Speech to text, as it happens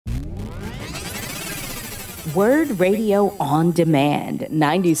Word Radio on Demand,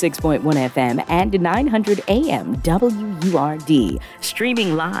 96.1 FM and 900 AM WURD,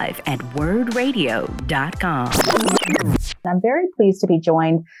 streaming live at wordradio.com. I'm very pleased to be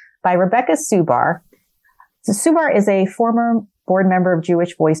joined by Rebecca Subar. So Subar is a former board member of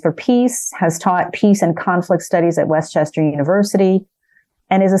Jewish Voice for Peace, has taught peace and conflict studies at Westchester University,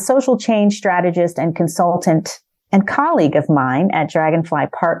 and is a social change strategist and consultant and colleague of mine at Dragonfly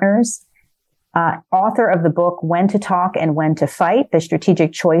Partners. Author of the book, When to Talk and When to Fight, The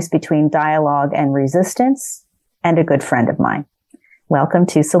Strategic Choice Between Dialogue and Resistance, and a good friend of mine. Welcome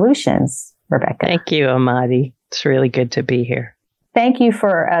to Solutions, Rebecca. Thank you, Amadee. It's really good to be here. Thank you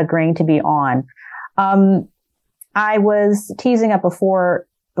for agreeing to be on. I was teasing up before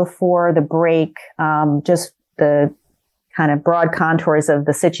the break, just the kind of broad contours of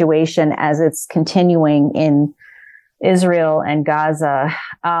the situation as it's continuing in Israel and Gaza.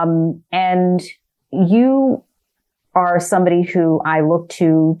 And you are somebody who I look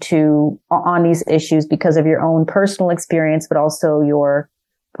to on these issues because of your own personal experience, but also your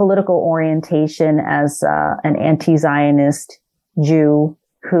political orientation as an anti-Zionist Jew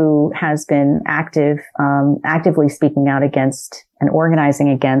who has been actively speaking out against and organizing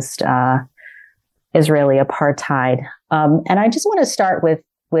against Israeli apartheid. And I just want to start with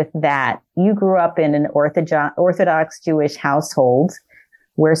that. You grew up in an Orthodox Jewish household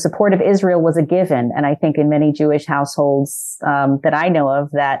where support of Israel was a given. And I think in many Jewish households that I know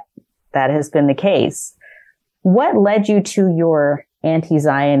of, that has been the case. What led you to your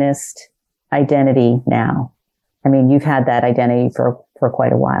anti-Zionist identity now? I mean, you've had that identity for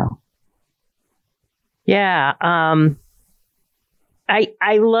quite a while. Yeah. I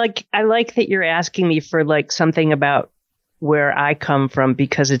like that you're asking me for like something about where I come from,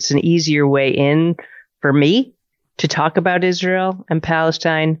 because it's an easier way in for me to talk about Israel and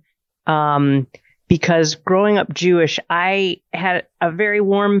Palestine. Because growing up Jewish, I had a very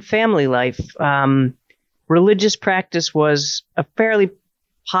warm family life. Religious practice was a fairly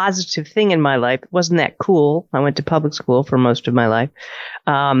positive thing in my life. It wasn't that cool. I went to public school for most of my life.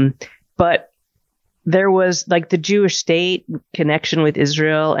 But there was like the Jewish state connection with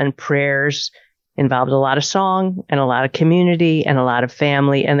Israel and prayers involved a lot of song and a lot of community and a lot of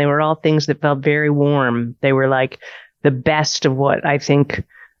family. And they were all things that felt very warm. They were like the best of what I think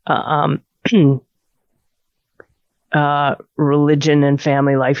religion and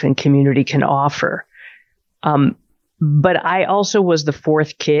family life and community can offer. But I also was the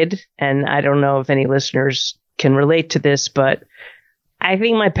fourth kid. And I don't know if any listeners can relate to this, but I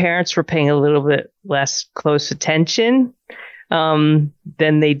think my parents were paying a little bit less close attention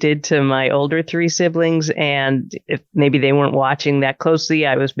than they did to my older three siblings. And if maybe they weren't watching that closely,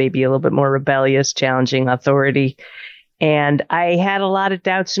 I was maybe a little bit more rebellious, challenging authority. And I had a lot of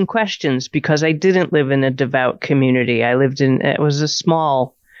doubts and questions because I didn't live in a devout community. It was a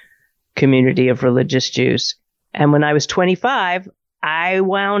small community of religious Jews. And when I was 25, I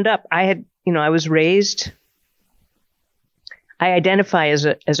wound up, I was raised, I identify as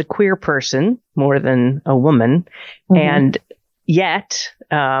a queer person more than a woman. Mm-hmm. And yet,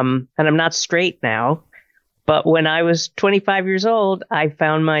 and I'm not straight now, but when I was 25 years old, I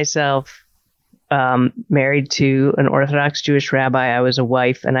found myself married to an Orthodox Jewish rabbi. I was a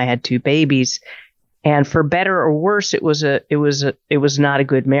wife and I had two babies. And for better or worse, it was not a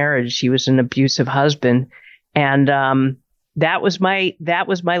good marriage. He was an abusive husband. And that was my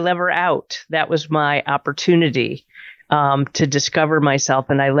lever out. That was my opportunity to discover myself.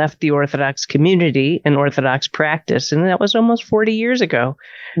 And I left the Orthodox community and Orthodox practice. And that was almost 40 years ago.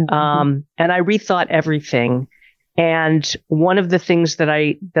 Mm-hmm. And I rethought everything. And one of the things that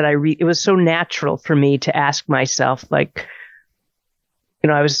it was so natural for me to ask myself, like,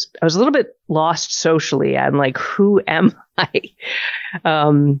 I was a little bit lost socially. I'm like, who am I?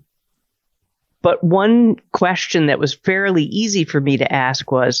 But one question that was fairly easy for me to ask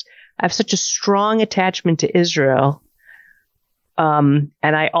was, I have such a strong attachment to Israel. And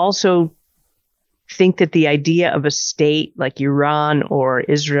I also think that the idea of a state like Iran or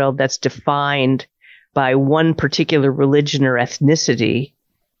Israel that's defined by one particular religion or ethnicity,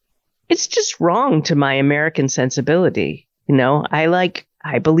 it's just wrong to my American sensibility.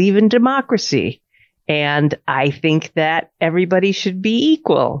 I believe in democracy, and I think that everybody should be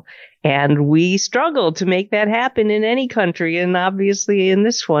equal. And we struggle to make that happen in any country, and obviously in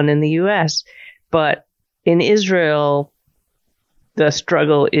this one, in the U.S. But in Israel, the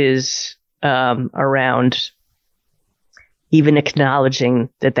struggle is around even acknowledging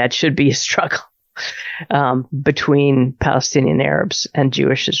that should be a struggle between Palestinian Arabs and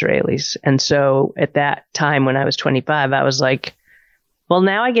Jewish Israelis. And so at that time, when I was 25, I was like, well,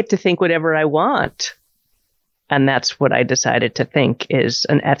 now I get to think whatever I want And that's what I decided to think is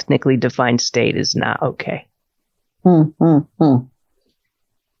an ethnically defined state is not okay. We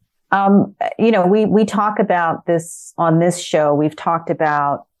talk about this on this show. We've talked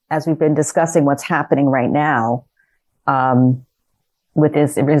about, as we've been discussing what's happening right now, with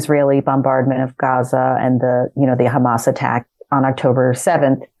this Israeli bombardment of Gaza and the Hamas attack on October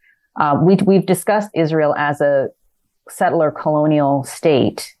 7th. We've discussed Israel as a settler colonial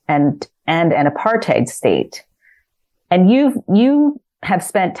state and an apartheid state. And you have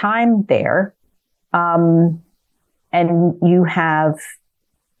spent time there, and you have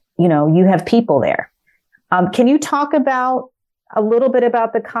people there. Can you talk about a little bit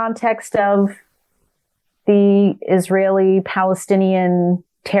about the context of the Israeli-Palestinian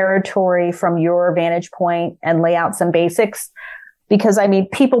territory from your vantage point and lay out some basics? Because,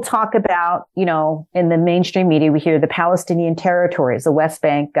 people talk about, in the mainstream media, we hear the Palestinian territories, the West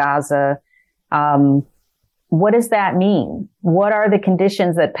Bank, Gaza. What does that mean? What are the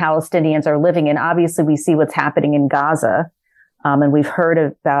conditions that Palestinians are living in? Obviously, we see what's happening in Gaza. And we've heard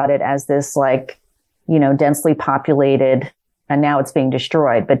about it as this densely populated, and now it's being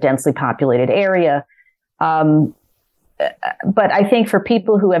destroyed, but densely populated area. But I think for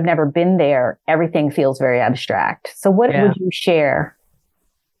people who have never been there, everything feels very abstract. So what would you share?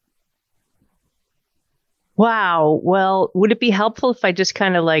 Wow. Well, would it be helpful if I just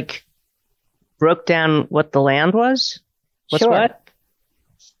kind of broke down what the land was? What's sure. What?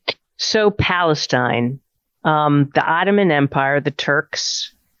 So Palestine, the Ottoman Empire, the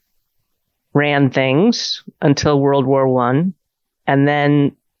Turks ran things until World War I. And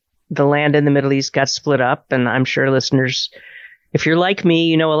then the land in the Middle East got split up. And I'm sure listeners, if you're like me,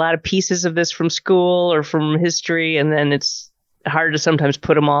 you know a lot of pieces of this from school or from history. And then it's hard to sometimes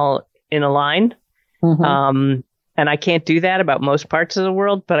put them all in a line. Mm-hmm. And I can't do that about most parts of the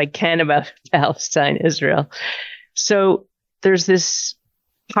world, but I can about Palestine, Israel. So there's this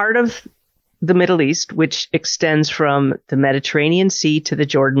part of the Middle East, which extends from the Mediterranean Sea to the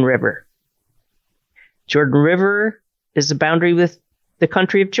Jordan River. Jordan River is the boundary with the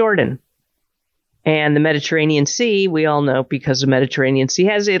country of Jordan. And the Mediterranean Sea, we all know because the Mediterranean Sea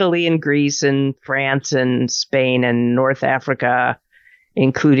has Italy and Greece and France and Spain and North Africa,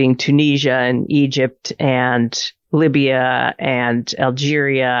 including Tunisia and Egypt and Libya and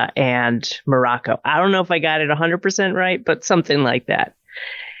Algeria and Morocco. I don't know if I got it 100% right, but something like that.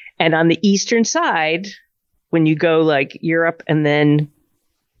 And on the eastern side, when you go Europe and then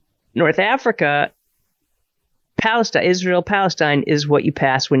North Africa, Palestine, Israel, Palestine is what you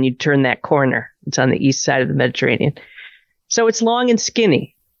pass when you turn that corner. It's on the east side of the Mediterranean. So it's long and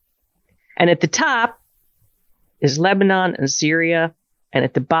skinny. And at the top is Lebanon and Syria. And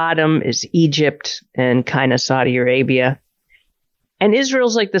at the bottom is Egypt and kind of Saudi Arabia. And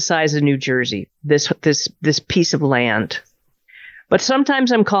Israel's like the size of New Jersey, this piece of land. But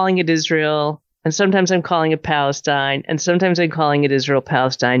sometimes I'm calling it Israel, and sometimes I'm calling it Palestine, and sometimes I'm calling it Israel,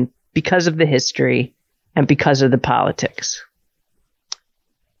 Palestine because of the history and because of the politics.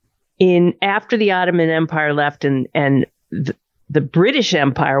 After the Ottoman Empire left and the British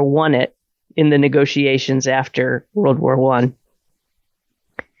Empire won it in the negotiations after World War I,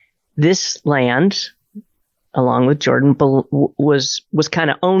 this land, along with Jordan, was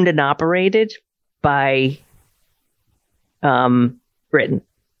kind of owned and operated by Britain,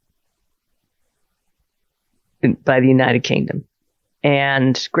 by the United Kingdom,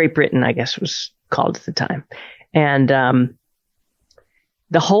 and Great Britain, I guess, was called at the time, and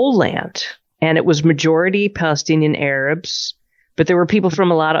the whole land. And it was majority Palestinian Arabs, but there were people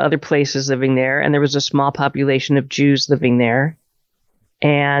from a lot of other places living there, and there was a small population of Jews living there.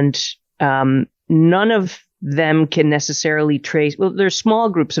 And none of them can necessarily trace. Well, there's small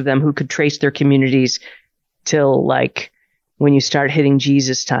groups of them who could trace their communities till when you start hitting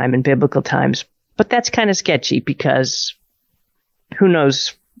Jesus time and biblical times. But that's kind of sketchy because who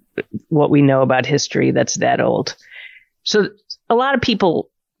knows what we know about history that's that old. So a lot of people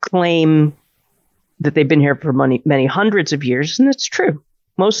claim that they've been here for many hundreds of years, and it's true.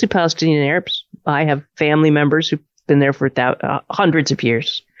 Mostly Palestinian Arabs. I have family members who've been there for hundreds of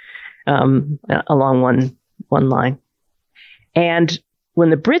years. Along one line. And when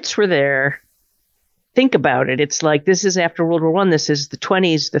the Brits were there, think about it. It's this is after World War I. This is the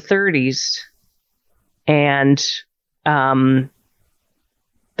 20s, the 30s. And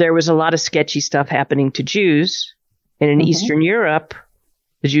there was a lot of sketchy stuff happening to Jews. And in Eastern Europe,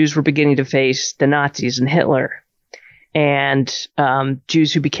 the Jews were beginning to face the Nazis and Hitler. And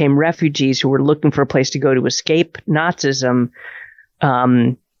Jews who became refugees, who were looking for a place to go to escape Nazism,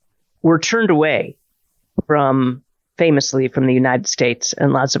 were turned away from famously from the United States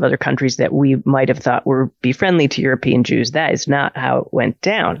and lots of other countries that we might have thought would be friendly to European Jews. That is not how it went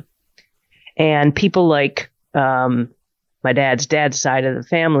down. And people like my dad's side of the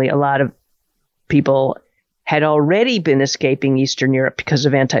family, a lot of people had already been escaping Eastern Europe because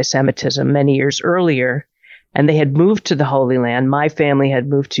of anti-Semitism many years earlier, and they had moved to the Holy Land. My family had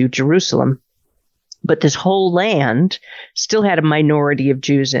moved to Jerusalem, but this whole land still had a minority of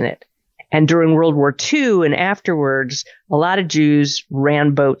Jews in it. And during World War II and afterwards, a lot of Jews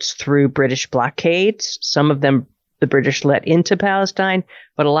ran boats through British blockades. Some of them the British let into Palestine,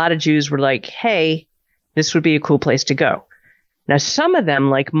 but a lot of Jews were like, hey, this would be a cool place to go. Now, some of them,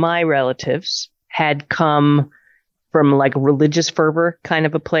 like my relatives, had come from like religious fervor kind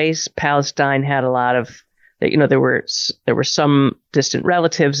of a place. Palestine had a lot of, there were some distant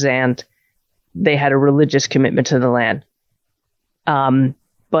relatives and they had a religious commitment to the land.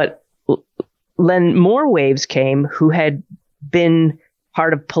 But then more waves came who had been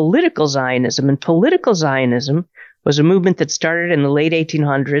part of political Zionism, and political Zionism was a movement that started in the late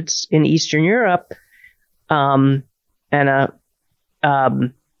 1800s in Eastern Europe,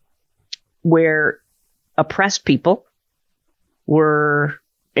 where oppressed people were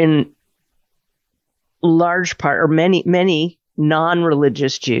in large part, or many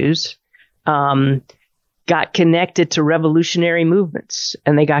non-religious Jews, got connected to revolutionary movements,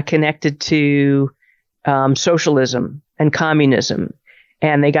 and they got connected to socialism and communism,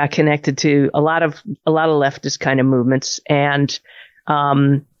 and they got connected to a lot of leftist kind of movements, and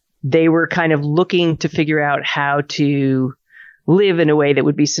they were kind of looking to figure out how to live in a way that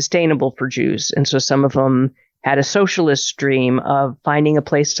would be sustainable for Jews. And so some of them had a socialist stream of finding a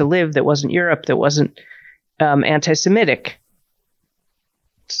place to live that wasn't Europe, that wasn't anti-Semitic.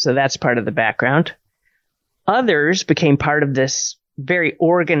 So that's part of the background. Others became part of this very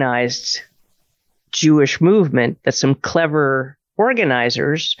organized Jewish movement that some clever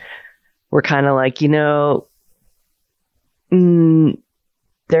organizers were kind of like,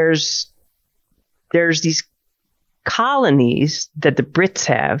 there's these colonies that the Brits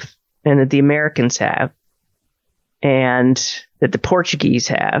have and that the Americans have and that the Portuguese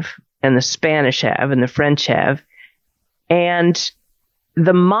have and the Spanish have and the French have. And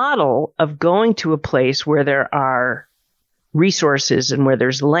the model of going to a place where there are resources and where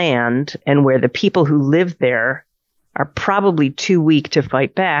there's land and where the people who live there are probably too weak to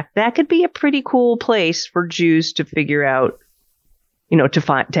fight back, that could be a pretty cool place for Jews to figure out,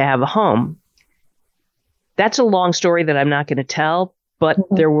 to have a home. That's a long story that I'm not going to tell, but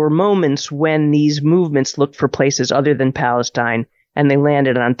there were moments when these movements looked for places other than Palestine, and they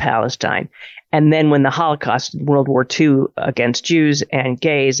landed on Palestine. And then when the Holocaust, World War II against Jews and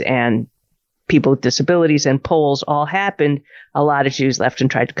gays and people with disabilities and Poles all happened, a lot of Jews left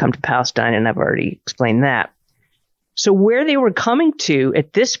and tried to come to Palestine, and I've already explained that. So where they were coming to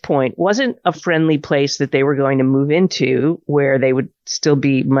at this point wasn't a friendly place that they were going to move into, where they would still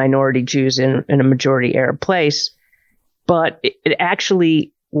be minority Jews in a majority Arab place, but it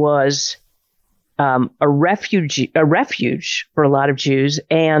actually was a refuge for a lot of Jews,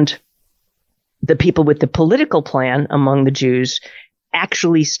 and the people with the political plan among the Jews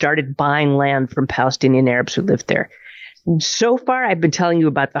actually started buying land from Palestinian Arabs who lived there. So far, I've been telling you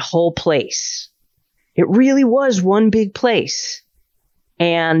about the whole place. It really was one big place.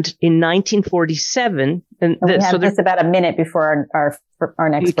 And in 1947, we have just about a minute before our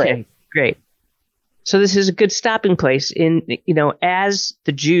next break. Okay, great. So this is a good stopping place. As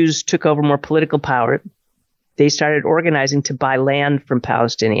the Jews took over more political power, they started organizing to buy land from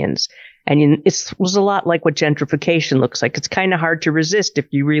Palestinians. And it was a lot like what gentrification looks like. It's kind of hard to resist if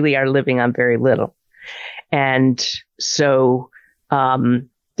you really are living on very little. And so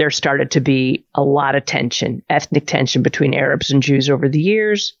there started to be a lot of tension, ethnic tension between Arabs and Jews over the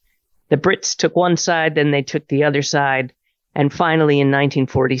years. The Brits took one side, then they took the other side. And finally, in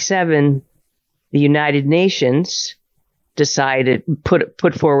 1947, the United Nations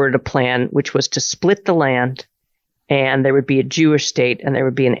put forward a plan, which was to split the land, and there would be a Jewish state and there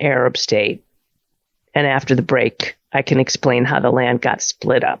would be an Arab state. And after the break, I can explain how the land got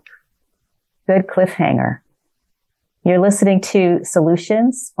split up. Good cliffhanger. You're listening to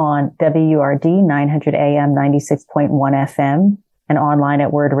Solutions on WURD 900 AM, 96.1 FM, and online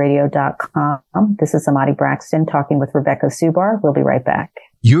at wordradio.com. This is Amadee Braxton talking with Rebecca Subar. We'll be right back.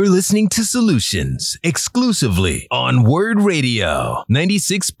 You're listening to Solutions exclusively on Word Radio,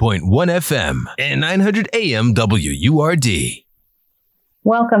 96.1 FM and 900 AM WURD.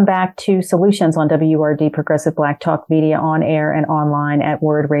 Welcome back to Solutions on WURD, Progressive Black Talk Media, on air and online at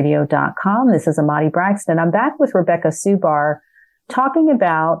wordradio.com. This is Amadee Braxton. I'm back with Rebecca Subar, talking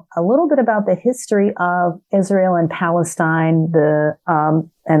about a little bit about the history of Israel and Palestine,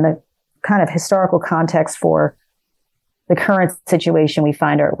 and the kind of historical context for the current situation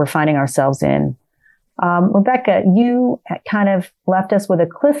we're finding ourselves in. Rebecca, you kind of left us with a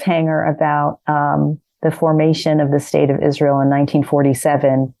cliffhanger about the formation of the State of Israel in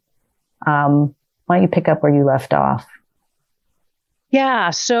 1947. Why don't you pick up where you left off? Yeah,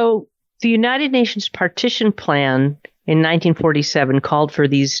 so the United Nations Partition Plan in 1947 called for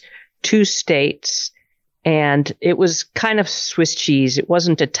these two states, and it was kind of Swiss cheese. It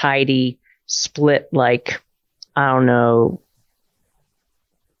wasn't a tidy split like, I don't know,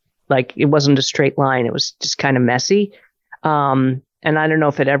 like it wasn't a straight line. It was just kind of messy. And I don't know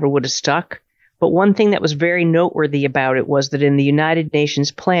if it ever would have stuck. But one thing that was very noteworthy about it was that in the United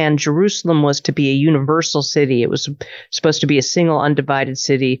Nations plan, Jerusalem was to be a universal city. It was supposed to be a single undivided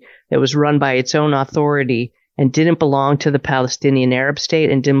city that was run by its own authority and didn't belong to the Palestinian Arab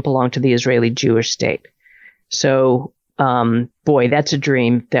state and didn't belong to the Israeli Jewish state. So, boy, that's a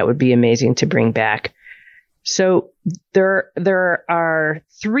dream that would be amazing to bring back. So there are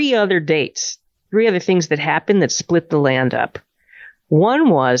three other things that happened that split the land up. One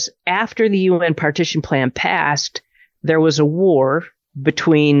was after the UN partition plan passed, there was a war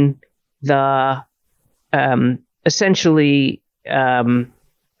between the essentially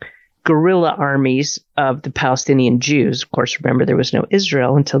guerrilla armies of the Palestinian Jews. Of course, remember, there was no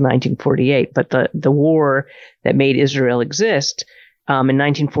Israel until 1948, but the war that made Israel exist in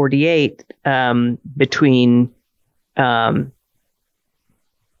 1948 between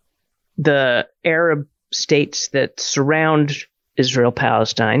the Arab states that surround Israel,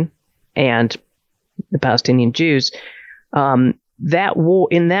 Palestine, and the Palestinian Jews. That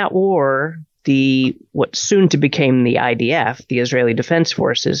war, what soon to became the IDF, the Israeli Defense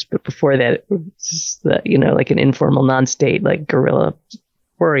Forces, but before that, it was like an informal non-state, like guerrilla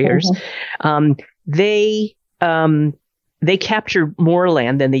warriors. They captured more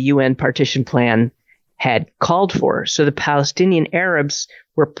land than the UN partition plan had called for. So the Palestinian Arabs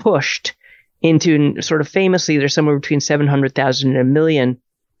were pushed into, sort of famously, there's somewhere between 700,000 and 1 million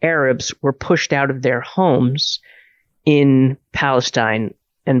Arabs were pushed out of their homes in Palestine.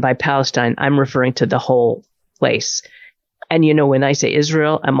 And by Palestine, I'm referring to the whole place. And, when I say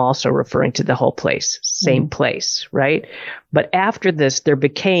Israel, I'm also referring to the whole place, same place, right? But after this, there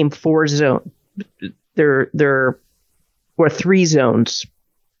became 4 zones. There were 3 zones.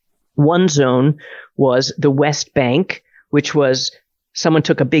 One zone was the West Bank, which was someone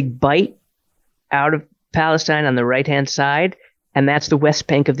took a big bite out of Palestine on the right-hand side, and that's the West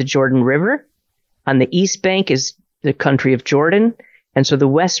Bank of the Jordan River. On the East Bank is the country of Jordan, and so the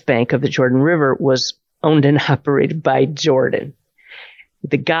West Bank of the Jordan River was owned and operated by Jordan.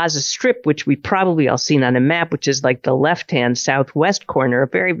 The Gaza Strip, which we probably all seen on a map, which is like the left-hand southwest corner, a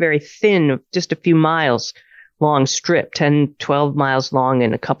very, very thin, just a few miles long strip, 10, 12 miles long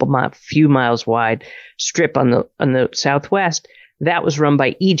and few miles wide strip on the southwest, that was run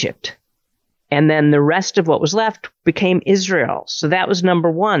by Egypt. And then the rest of what was left became Israel. So that was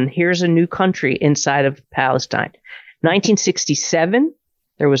number one. Here's a new country inside of Palestine. 1967,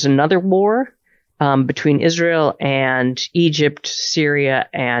 there was another war between Israel and Egypt, Syria,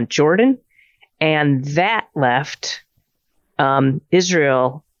 and Jordan. And that left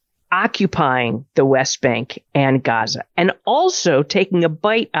Israel occupying the West Bank and Gaza, and also taking a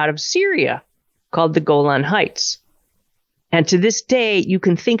bite out of Syria called the Golan Heights. And to this day, you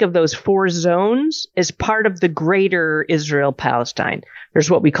can think of those 4 zones as part of the greater Israel-Palestine. There's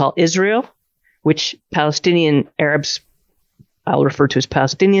what we call Israel, which Palestinian Arabs, I'll refer to as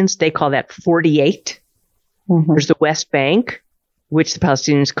Palestinians, they call that 48. There's the West Bank, which the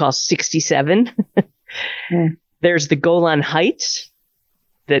Palestinians call 67. There's the Golan Heights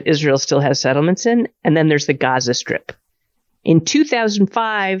that Israel still has settlements in. And then there's the Gaza Strip. In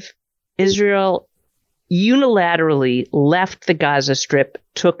 2005, Israel unilaterally left the Gaza Strip,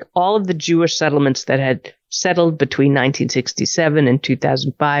 took all of the Jewish settlements that had settled between 1967 and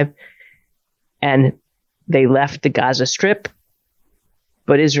 2005, and they left the Gaza Strip.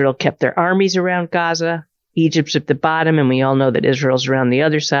 But Israel kept their armies around Gaza. Egypt's at the bottom, and we all know that Israel's around the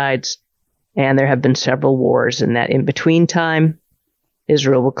other sides. And there have been several wars in that in-between time.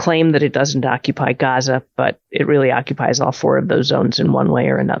 Israel will claim that it doesn't occupy Gaza, but it really occupies all 4 of those zones in one way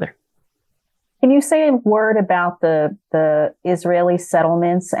or another. Can you say a word about the Israeli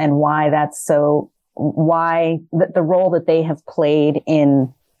settlements and why that's so, why the role that they have played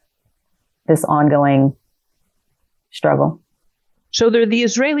in this ongoing struggle? So there are the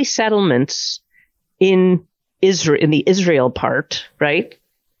Israeli settlements in Israel, in the Israel part, right,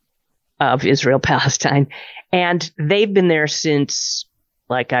 of Israel, Palestine. And they've been there since,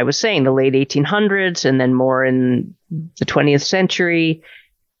 like I was saying, the late 1800s and then more in the 20th century.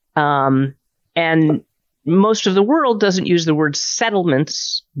 And most of the world doesn't use the word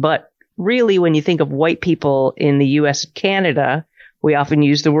settlements, but really when you think of white people in the US and Canada, we often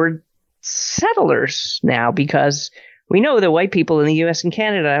use the word settlers now because we know that white people in the US and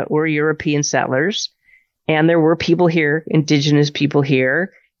Canada were European settlers, and there were people here, indigenous people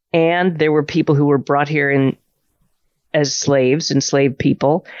here, and there were people who were brought here as slaves, enslaved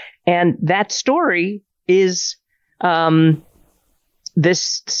people. And that story is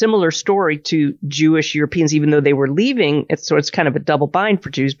this similar story to Jewish Europeans, even though they were leaving. So it's kind of a double bind for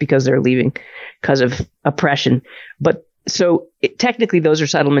Jews because they're leaving because of oppression. But so technically those are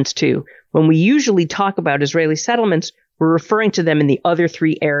settlements too. When we usually talk about Israeli settlements, we're referring to them in the other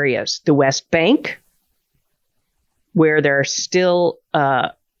three areas: the West Bank, where there are still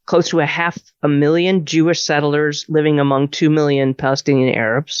close to 500,000 Jewish settlers living among 2 million Palestinian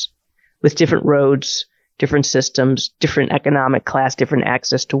Arabs, with different roads, different systems, different economic class, different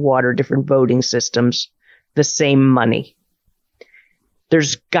access to water, different voting systems, the same money.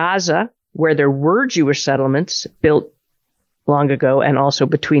 There's Gaza, where there were Jewish settlements built long ago, and also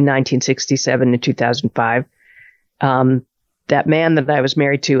between 1967 and 2005. That man that I was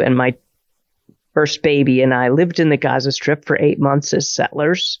married to and my first baby and I lived in the Gaza Strip for 8 months as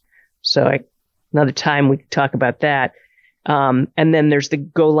settlers. So another time we could talk about that. And then there's the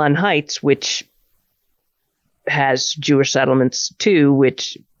Golan Heights, which has Jewish settlements too,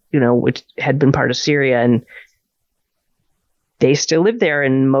 which had been part of Syria, and they still live there.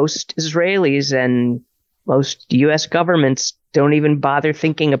 And most Israelis and most U.S. governments don't even bother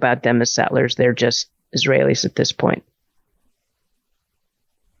thinking about them as settlers. They're just Israelis at this point.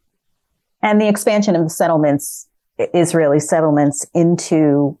 And the expansion of the settlements, Israeli settlements,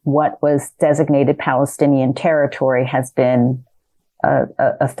 into what was designated Palestinian territory has been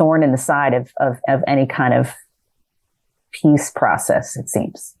a thorn in the side of any kind of peace process, it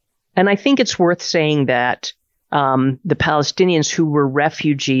seems. And I think it's worth saying that the Palestinians who were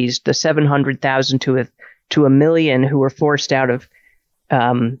refugees, the 700,000 to a million who were forced out of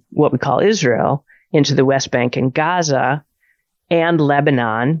what we call Israel into the West Bank and Gaza and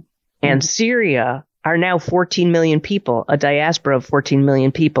Lebanon and Syria, are now 14 million people, a diaspora of 14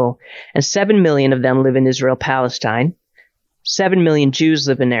 million people, and 7 million of them live in Israel-Palestine. 7 million Jews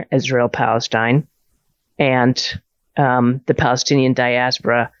live in Israel-Palestine, and the Palestinian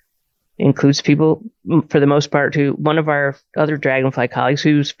diaspora includes people, for the most part, who one of our other Dragonfly colleagues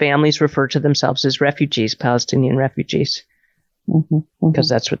whose families refer to themselves as refugees, Palestinian refugees, because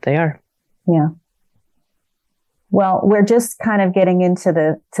that's what they are. Yeah. Well, we're just kind of getting into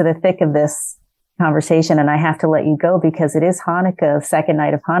the thick of this conversation, and I have to let you go because it is Hanukkah, second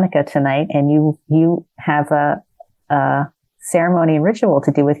night of Hanukkah tonight, and you have a ceremony and ritual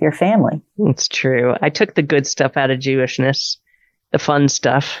to do with your family. It's true. I took the good stuff out of Jewishness, the fun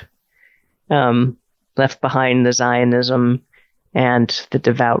stuff, left behind the Zionism and the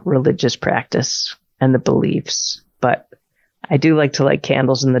devout religious practice and the beliefs. But I do like to light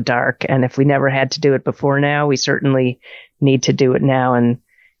candles in the dark, and if we never had to do it before now, we certainly need to do it now. And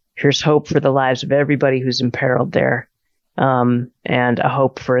here's hope for the lives of everybody who's imperiled there, and a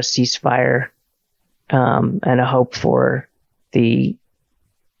hope for a ceasefire, and a hope for the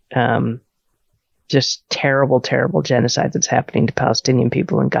just terrible, terrible genocide that's happening to Palestinian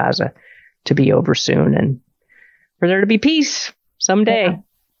people in Gaza to be over soon, and for there to be peace someday.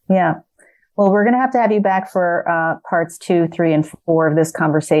 Yeah. Well, we're going to have you back for parts 2, 3, and 4 of this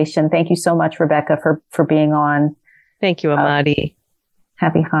conversation. Thank you so much, Rebecca, for being on. Thank you, Amadee.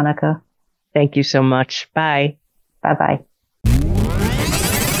 Happy Hanukkah. Thank you so much. Bye. Bye-bye.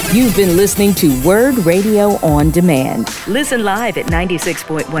 You've been listening to Word Radio on Demand. Listen live at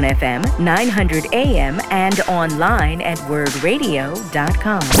 96.1 FM, 900 AM, and online at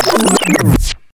wordradio.com.